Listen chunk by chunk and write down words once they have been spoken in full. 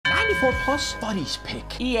94 plus buddies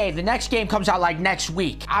pick. EA, the next game comes out like next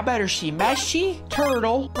week. I better see Messi,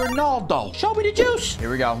 Turtle, Ronaldo. Show me the juice. Here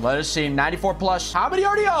we go. Let us see. 94 plus. How many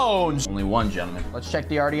already owns? Only one, gentlemen. Let's check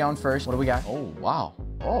the already owned first. What do we got? Oh, wow.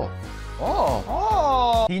 Oh.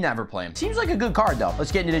 He never play him. Seems like a good card, though.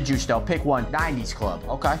 Let's get into the juice, though. Pick one. 90s club.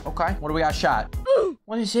 Okay. What do we got shot?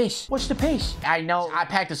 What is this? What's the pace? I know. I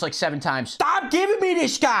packed this like 7 times. Stop giving me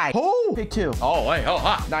this guy. Who? Pick 2. Oh, wait. Oh,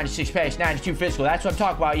 huh. 96 pace, 92 physical. That's what I'm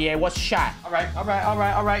talking about. Yeah, what's the shot? All right.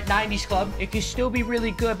 90s club. It can still be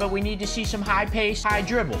really good, but we need to see some high pace, high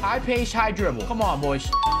dribble. High pace, high dribble. Come on, boys.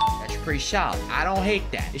 That's pretty solid. I don't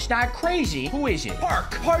hate that. It's not crazy. Who is it?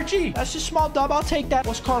 Park G. That's a small dub. I'll take that.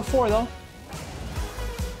 What's card 4, though?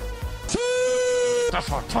 That's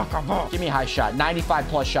what I'm talking about. Give me a high shot. 95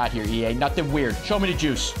 plus shot here, EA. Nothing weird. Show me the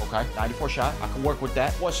juice. Okay, 94 shot. I can work with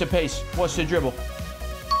that. What's the pace? What's the dribble?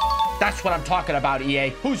 That's what I'm talking about,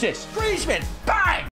 EA. Who's this? Griezmann. Bang!